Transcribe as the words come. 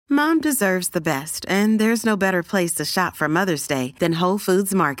Mom deserves the best, and there's no better place to shop for Mother's Day than Whole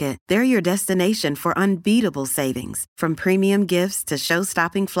Foods Market. They're your destination for unbeatable savings, from premium gifts to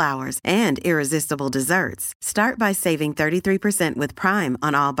show-stopping flowers and irresistible desserts. Start by saving 33% with Prime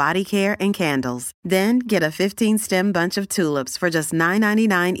on all body care and candles. Then get a 15-stem bunch of tulips for just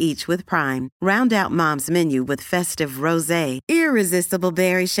 $9.99 each with Prime. Round out Mom's menu with festive rosé, irresistible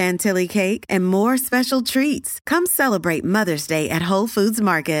berry chantilly cake, and more special treats. Come celebrate Mother's Day at Whole Foods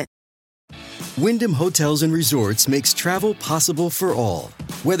Market. Wyndham Hotels and Resorts makes travel possible for all.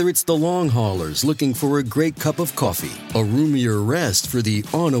 Whether it's the long haulers looking for a great cup of coffee, a roomier rest for the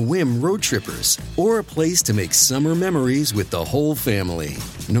on-a-whim road trippers, or a place to make summer memories with the whole family.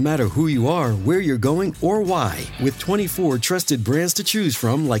 No matter who you are, where you're going, or why, with 24 trusted brands to choose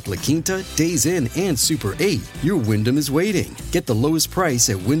from like La Quinta, Days Inn, and Super 8, your Wyndham is waiting. Get the lowest price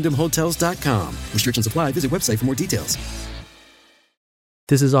at WyndhamHotels.com. Restrictions apply. Visit website for more details.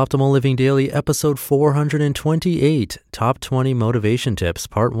 This is Optimal Living Daily, episode 428, Top 20 Motivation Tips,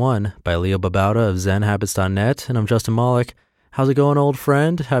 Part 1, by Leo Babauta of ZenHabits.net, and I'm Justin Malik. How's it going, old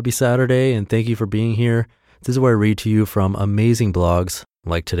friend? Happy Saturday, and thank you for being here. This is where I read to you from amazing blogs,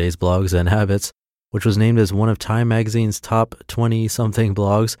 like today's blog, Zen Habits, which was named as one of Time Magazine's top 20-something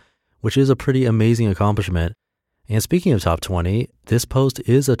blogs, which is a pretty amazing accomplishment. And speaking of top 20, this post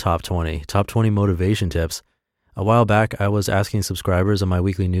is a top 20 motivation tips. A while back, I was asking subscribers of my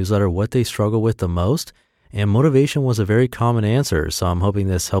weekly newsletter what they struggle with the most, and motivation was a very common answer, so I'm hoping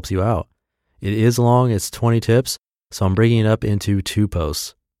this helps you out. It is long, it's 20 tips, so I'm breaking it up into 2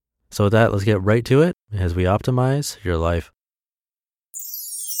 posts. So with that, let's get right to it as we optimize your life.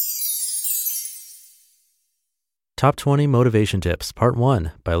 Top 20 Motivation Tips, Part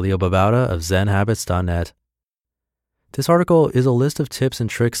 1, by Leo Babauta of ZenHabits.net. This article is a list of tips and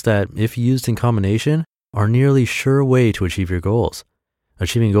tricks that, if used in combination, are nearly sure way to achieve your goals.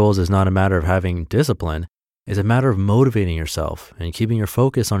 Achieving goals is not a matter of having discipline, it's a matter of motivating yourself and keeping your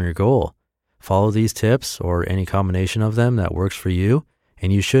focus on your goal. Follow these tips or any combination of them that works for you,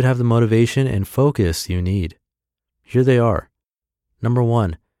 and you should have the motivation and focus you need. Here they are. Number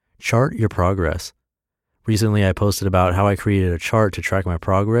 1, chart your progress. Recently, I posted about how I created a chart to track my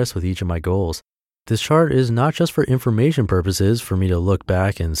progress with each of my goals. This chart is not just for information purposes for me to look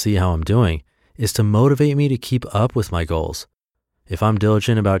back and see how I'm doing. Is to motivate me to keep up with my goals. If I'm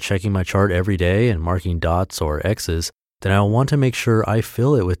diligent about checking my chart every day and marking dots or X's, then I'll want to make sure I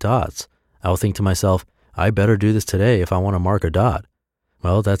fill it with dots. I'll think to myself, I better do this today if I want to mark a dot.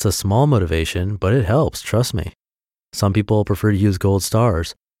 Well, that's a small motivation, but it helps, trust me. Some people prefer to use gold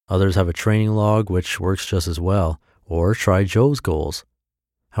stars. Others have a training log, which works just as well, or try Joe's goals.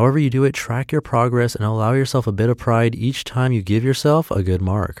 However you do it, track your progress and allow yourself a bit of pride each time you give yourself a good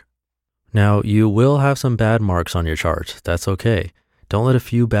mark. Now, you will have some bad marks on your chart. That's okay. Don't let a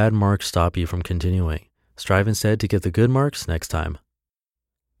few bad marks stop you from continuing. Strive instead to get the good marks next time.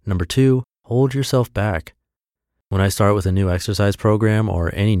 Number 2, hold yourself back. When I start with a new exercise program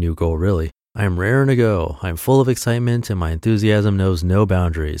or any new goal really, I am raring to go. I'm full of excitement and my enthusiasm knows no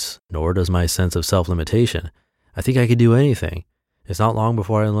boundaries, nor does my sense of self-limitation. I think I could do anything. It's not long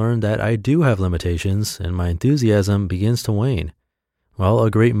before I learned that I do have limitations and my enthusiasm begins to wane. Well,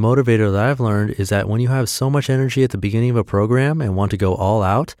 a great motivator that I've learned is that when you have so much energy at the beginning of a program and want to go all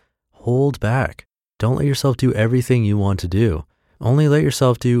out, hold back. Don't let yourself do everything you want to do. Only let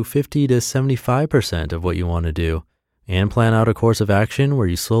yourself do 50 to 75% of what you want to do, and plan out a course of action where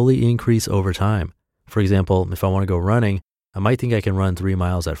you slowly increase over time. For example, if I want to go running, I might think I can run 3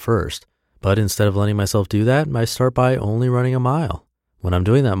 miles at first, but instead of letting myself do that, I start by only running a mile. When I'm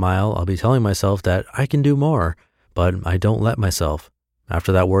doing that mile, I'll be telling myself that I can do more, but I don't let myself.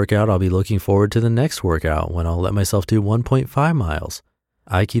 After that workout, I'll be looking forward to the next workout when I'll let myself do 1.5 miles.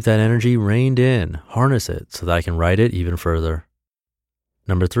 I keep that energy reined in, harness it so that I can ride it even further.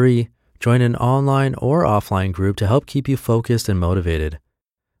 Number 3, join an online or offline group to help keep you focused and motivated.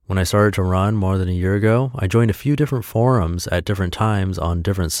 When I started to run more than a year ago, I joined a few different forums at different times on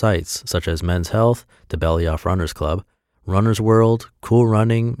different sites, such as Men's Health, the Belly Off Runners Club, Runner's World, Cool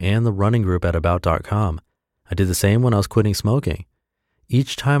Running, and the running group at About.com. I did the same when I was quitting smoking.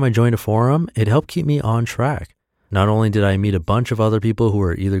 Each time I joined a forum, it helped keep me on track. Not only did I meet a bunch of other people who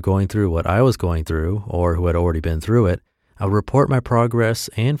were either going through what I was going through or who had already been through it, I would report my progress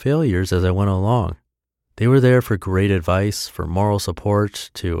and failures as I went along. They were there for great advice, for moral support,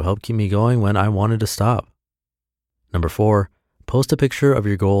 to help keep me going when I wanted to stop. Number 4, post a picture of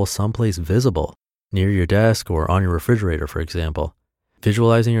your goal someplace visible, near your desk or on your refrigerator, for example.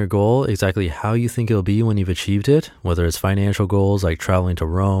 Visualizing your goal, exactly how you think it'll be when you've achieved it, whether it's financial goals like traveling to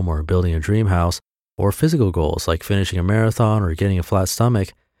Rome or building a dream house, or physical goals like finishing a marathon or getting a flat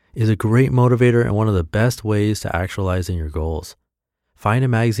stomach, is a great motivator and one of the best ways to actualizing your goals. Find a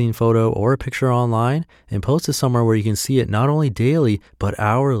magazine photo or a picture online and post it somewhere where you can see it not only daily, but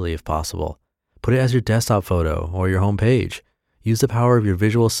hourly if possible. Put it as your desktop photo or your home page. Use the power of your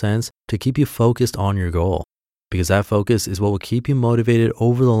visual sense to keep you focused on your goal, because that focus is what will keep you motivated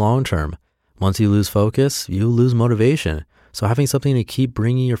over the long term. Once you lose focus, you lose motivation. So having something to keep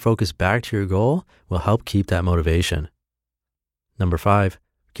bringing your focus back to your goal will help keep that motivation. Number 5,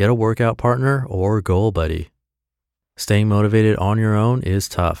 get a workout partner or goal buddy. Staying motivated on your own is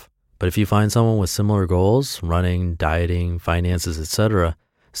tough, but if you find someone with similar goals, running, dieting, finances, etc.,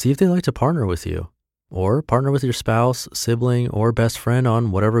 see if they'd like to partner with you, or partner with your spouse, sibling, or best friend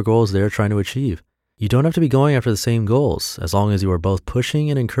on whatever goals they're trying to achieve. You don't have to be going after the same goals as long as you are both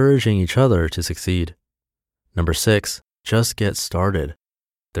pushing and encouraging each other to succeed. Number 6, just get started.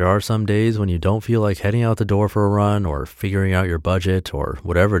 There are some days when you don't feel like heading out the door for a run or figuring out your budget or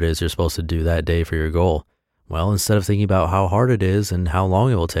whatever it is you're supposed to do that day for your goal. Well, instead of thinking about how hard it is and how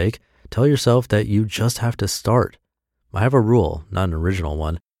long it will take, tell yourself that you just have to start. I have a rule, not an original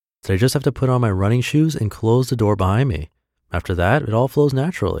one, that I just have to put on my running shoes and close the door behind me. After that, it all flows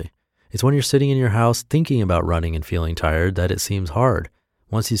naturally. It's when you're sitting in your house thinking about running and feeling tired that it seems hard.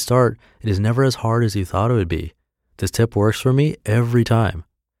 Once you start, it is never as hard as you thought it would be. This tip works for me every time.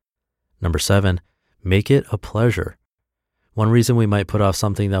 Number 7, make it a pleasure. One reason we might put off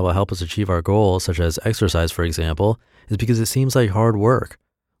something that will help us achieve our goals, such as exercise, for example, is because it seems like hard work.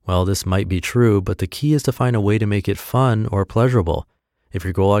 Well, this might be true, but the key is to find a way to make it fun or pleasurable. If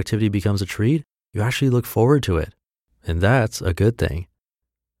your goal activity becomes a treat, you actually look forward to it. And that's a good thing.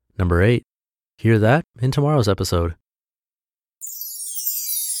 Number 8, hear that in tomorrow's episode.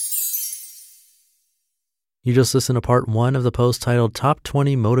 You just listened to part 1 of the post titled Top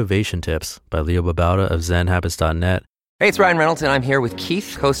 20 Motivation Tips by Leo Babauta of ZenHabits.net. Hey, it's Ryan Reynolds, and I'm here with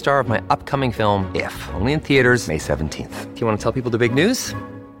Keith, co-star of my upcoming film, If, only in theaters May 17th. Do you want to tell people the big news?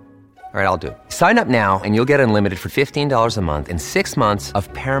 All right, I'll do it. Sign up now and you'll get unlimited for $15 a month and 6 months of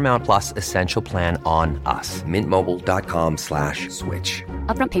Paramount Plus Essential Plan on us. MintMobile.com/switch.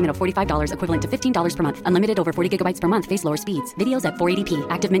 Upfront payment of $45 equivalent to $15 per month. Unlimited over 40 gigabytes per month. Face lower speeds. Videos at 480p.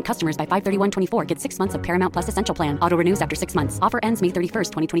 Active Mint customers by 531.24 get 6 months of Paramount Plus Essential Plan. Auto renews after 6 months. Offer ends May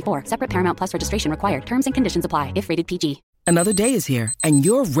 31st, 2024. Separate Paramount Plus registration required. Terms and conditions apply if rated PG. Another day is here and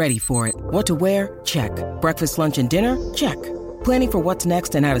you're ready for it. What to wear? Check. Breakfast, lunch, and dinner? Check. Planning for what's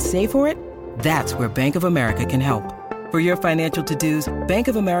next and how to save for it? That's where Bank of America can help. For your financial to-dos, Bank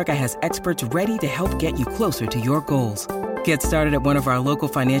of America has experts ready to help get you closer to your goals. Get started at one of our local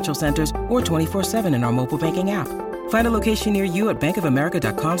financial centers or 24/7 in our mobile banking app. Find a location near you at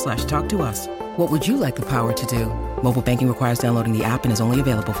bankofamerica.com/talktous. What would you like the power to do? Mobile banking requires downloading the app and is only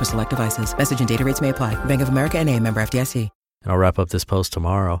available for select devices. Message and data rates may apply. Bank of America N.A., member FDIC. And I'll wrap up this post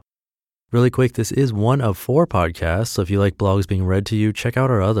tomorrow. Really quick, this is one of 4 podcasts, so if you like blogs being read to you, check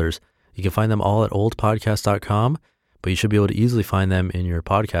out our others. You can find them all at oldpodcast.com, but you should be able to easily find them in your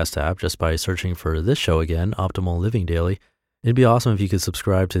podcast app just by searching for this show again, Optimal Living Daily. It'd be awesome if you could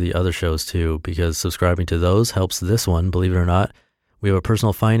subscribe to the other shows too, because subscribing to those helps this one, believe it or not. We have a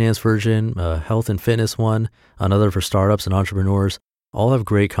personal finance version, a health and fitness one, another for startups and entrepreneurs. All have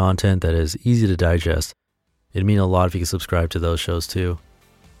great content that is easy to digest. It'd mean a lot if you could subscribe to those shows too.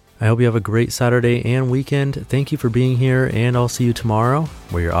 I hope you have a great Saturday and weekend. Thank you for being here, and I'll see you tomorrow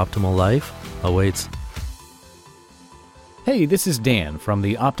where your optimal life awaits. Hey, this is Dan from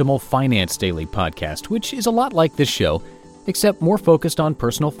the Optimal Finance Daily podcast, which is a lot like this show, except more focused on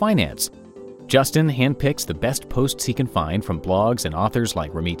personal finance. Justin handpicks the best posts he can find from blogs and authors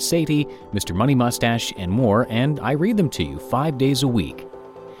like Ramit Sethi, Mr. Money Mustache, and more, and I read them to you 5 days a week.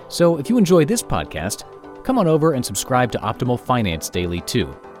 So if you enjoy this podcast, come on over and subscribe to Optimal Finance Daily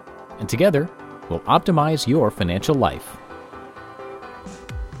too. And together, we'll optimize your financial life.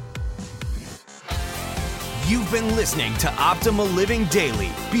 You've been listening to Optimal Living Daily.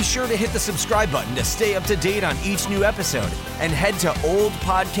 Be sure to hit the subscribe button to stay up to date on each new episode. And head to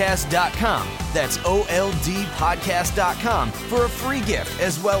oldpodcast.com, that's OLDpodcast.com, for a free gift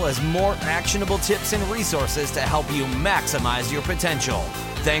as well as more actionable tips and resources to help you maximize your potential.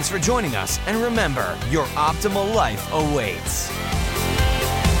 Thanks for joining us, and remember, your optimal life awaits.